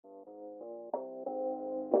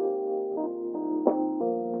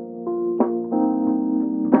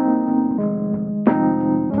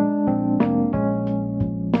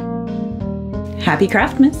Happy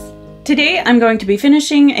Craftmas! Today I'm going to be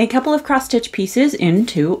finishing a couple of cross-stitch pieces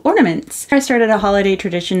into ornaments. I started a holiday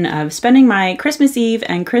tradition of spending my Christmas Eve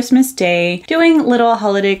and Christmas Day doing little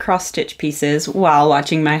holiday cross-stitch pieces while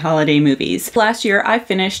watching my holiday movies. Last year I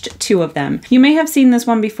finished 2 of them. You may have seen this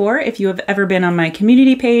one before if you have ever been on my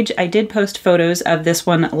community page. I did post photos of this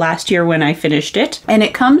one last year when I finished it, and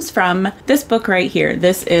it comes from this book right here.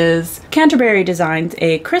 This is Canterbury Designs,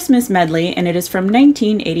 a Christmas Medley, and it is from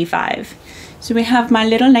 1985. So we have my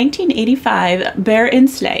little 1985 Bear in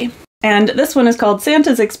Sleigh. And this one is called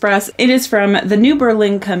Santa's Express. It is from the New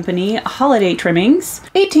Berlin Company Holiday Trimmings.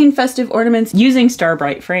 18 festive ornaments using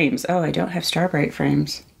Starbright frames. Oh, I don't have Starbright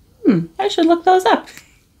frames. I should look those up.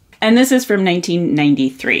 And this is from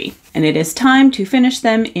 1993. And it is time to finish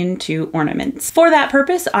them into ornaments. For that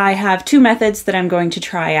purpose, I have 2 methods that I'm going to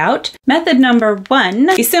try out. Method number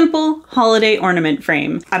 1, a simple holiday ornament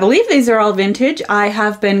frame. I believe these are all vintage. I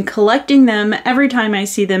have been collecting them every time I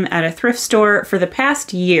see them at a thrift store for the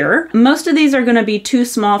past year. Most of these are going to be too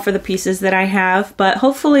small for the pieces that I have, but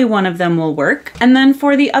hopefully one of them will work. And then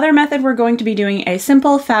for the other method, we're going to be doing a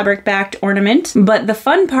simple fabric-backed ornament. But the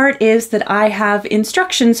fun part is that I have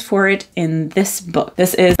instructions for it in this book.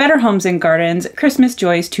 This is Better Homes and Gardens, Christmas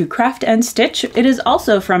Joys to Craft and Stitch. It is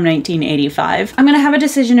also from 1985. I'm gonna have a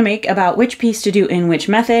decision to make about which piece to do in which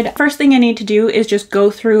method. First thing I need to do is just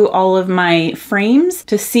go through all of my frames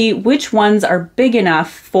to see which ones are big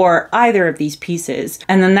enough for either of these pieces.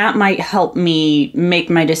 And then that might help me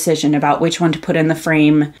make my decision about which one to put in the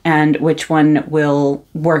frame and which one will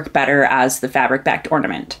work better as the fabric-backed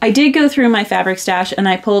ornament. I did go through my fabric stash and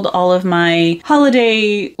I pulled all of my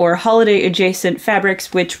holiday or holiday adjacent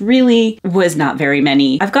fabrics, which really was not very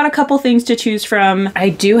many. I've got a couple things to choose from. I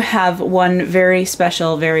do have one very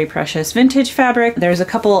special, very precious vintage fabric. There's a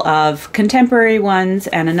couple of contemporary ones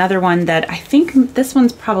and another one that I think this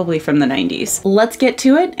one's probably from the 90s. Let's get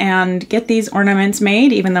to it and get these ornaments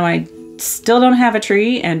made, even though I still don't have a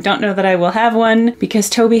tree and don't know that I will have one because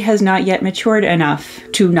Toby has not yet matured enough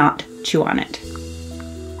to not chew on it.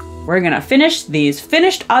 We're gonna finish these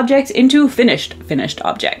finished objects into finished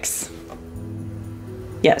objects.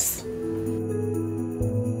 Yes.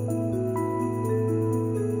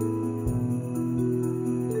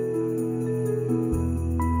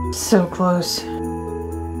 So close.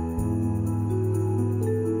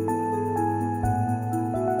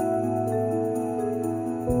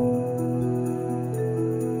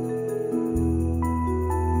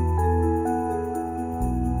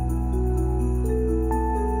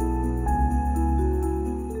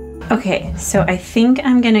 Okay, so I think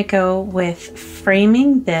I'm gonna go with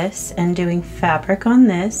framing this and doing fabric on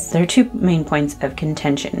this. There are 2 main points of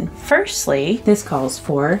contention. Firstly, this calls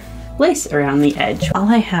for lace around the edge. All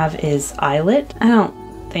I have is eyelet. I don't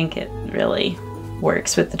think it really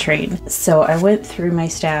works with the train. So I went through my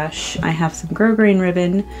stash. I have some grosgrain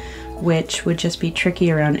ribbon, which would just be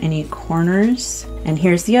tricky around any corners. And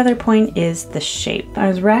here's the other point, is the shape. I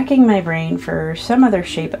was racking my brain for some other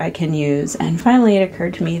shape I can use, and finally it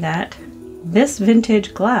occurred to me that this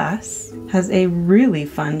vintage glass has a really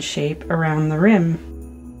fun shape around the rim.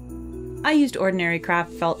 I used ordinary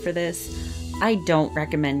craft felt for this. I don't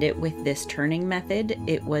recommend it with this turning method.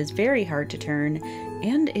 It was very hard to turn,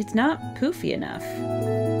 and it's not poofy enough.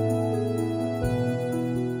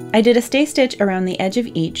 I did a stay stitch around the edge of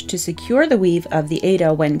each to secure the weave of the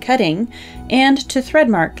Ada when cutting and to thread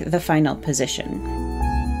mark the final position.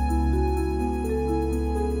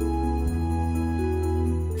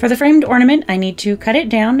 For the framed ornament, I need to cut it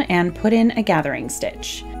down and put in a gathering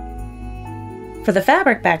stitch. For the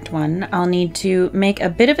fabric-backed one, I'll need to make a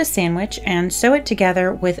bit of a sandwich and sew it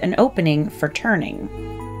together with an opening for turning.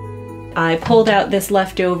 I pulled out this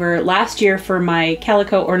leftover last year for my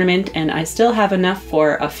calico ornament, and I still have enough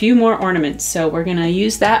for a few more ornaments, so we're gonna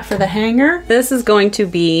use that for the hanger. This is going to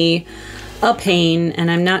be a pain, and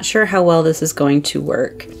I'm not sure how well this is going to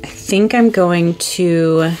work. I think I'm going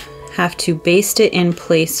to have to baste it in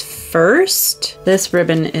place first. This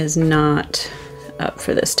ribbon is not up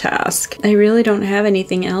for this task. I really don't have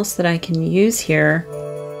anything else that I can use here.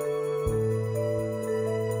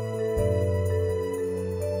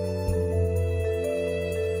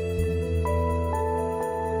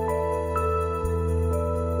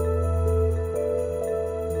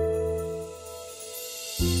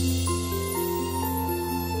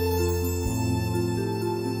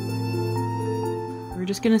 We're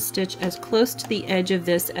just gonna stitch as close to the edge of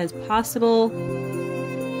this as possible.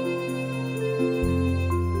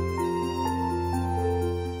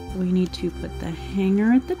 We need to put the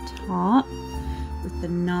hanger at the top with the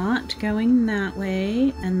knot going that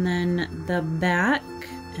way, and then the back,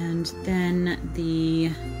 and then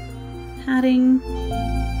the padding.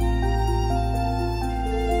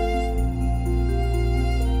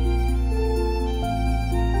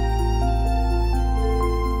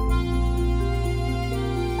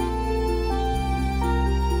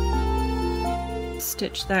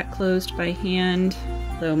 Stitch that closed by hand,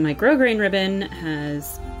 though my grosgrain ribbon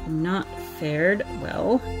has not fared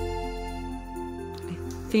well. I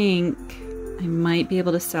think I might be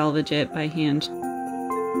able to salvage it by hand.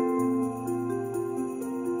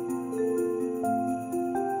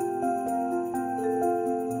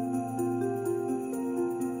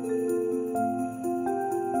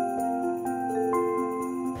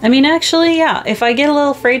 I mean, actually, yeah, if I get a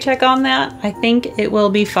little fray check on that, I think it will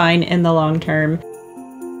be fine in the long term.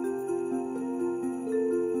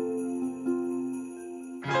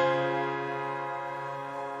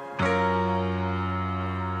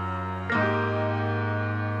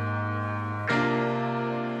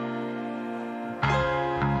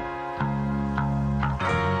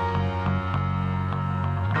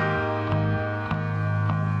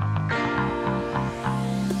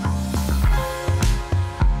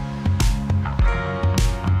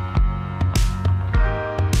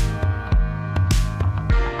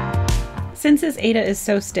 Since this Aida is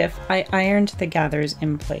so stiff, I ironed the gathers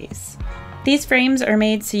in place. These frames are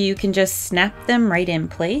made so you can just snap them right in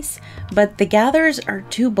place, but the gathers are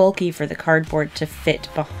too bulky for the cardboard to fit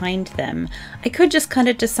behind them. I could just cut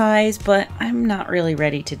it to size, but I'm not really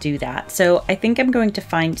ready to do that, so I think I'm going to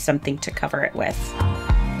find something to cover it with.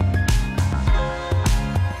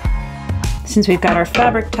 Since we've got our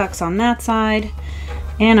fabric tucks on that side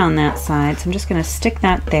and on that side, so I'm just going to stick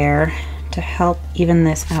that there to help even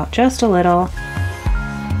this out just a little.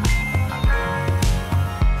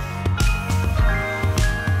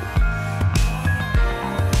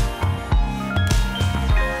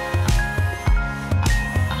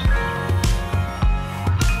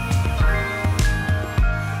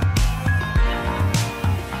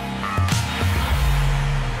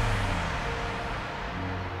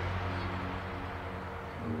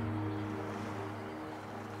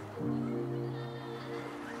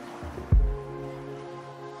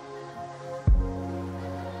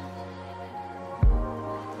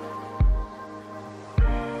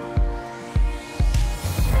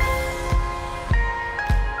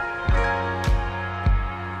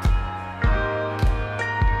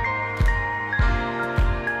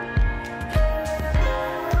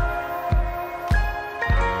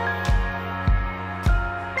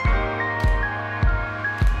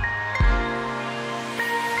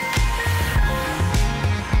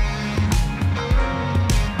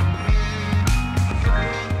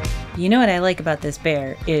 You know what I like about this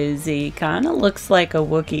bear is he kind of looks like a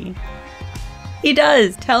Wookiee. He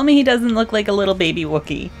does! Tell me he doesn't look like a little baby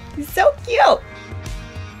Wookiee. He's so cute!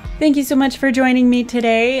 Thank you so much for joining me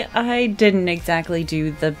today. I didn't exactly do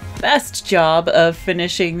the best job of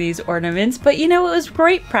finishing these ornaments, but you know, it was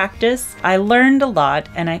great practice. I learned a lot,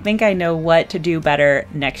 and I think I know what to do better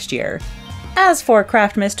next year. As for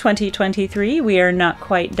Craftmas 2023, we are not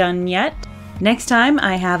quite done yet. Next time,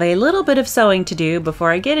 I have a little bit of sewing to do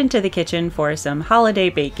before I get into the kitchen for some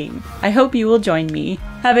holiday baking. I hope you will join me.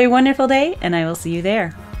 Have a wonderful day, and I will see you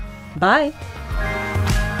there. Bye!